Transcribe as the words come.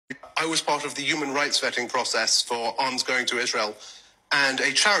I was part of the human rights vetting process for arms going to Israel, and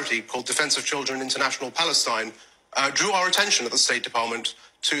a charity called Defense of Children International Palestine drew our attention at the State Department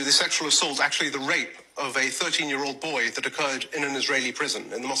to the sexual assault, actually the rape, of a 13-year-old boy that occurred in an Israeli prison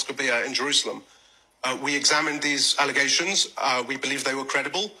in the Mosque in Jerusalem. We examined these allegations. We believed they were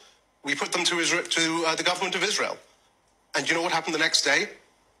credible. We put them to the government of Israel. And you know what happened the next day?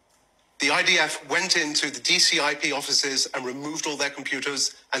 The IDF went into the DCIP offices and removed all their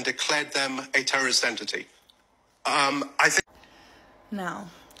computers and declared them a terrorist entity. Now,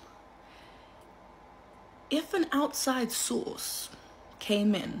 if an outside source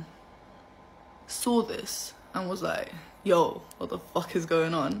came in, saw this, and was like, yo, what the fuck is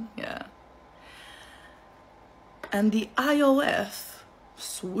going on? Yeah. And the IOF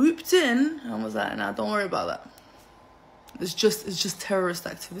swooped in and was like, nah, don't worry about that. It's just terrorist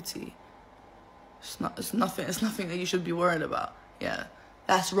activity. It's nothing that you should be worried about. Yeah.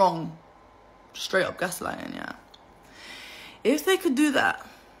 That's wrong. Straight up gaslighting, yeah. If they could do that,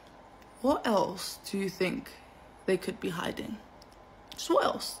 what else do you think they could be hiding? Just what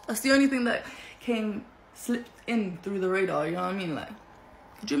else? That's the only thing that slipped in through the radar, you know what I mean? Like,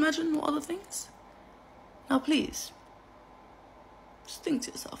 could you imagine what other things? Now please, just think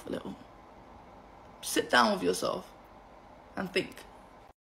to yourself a little. Sit down with yourself and think.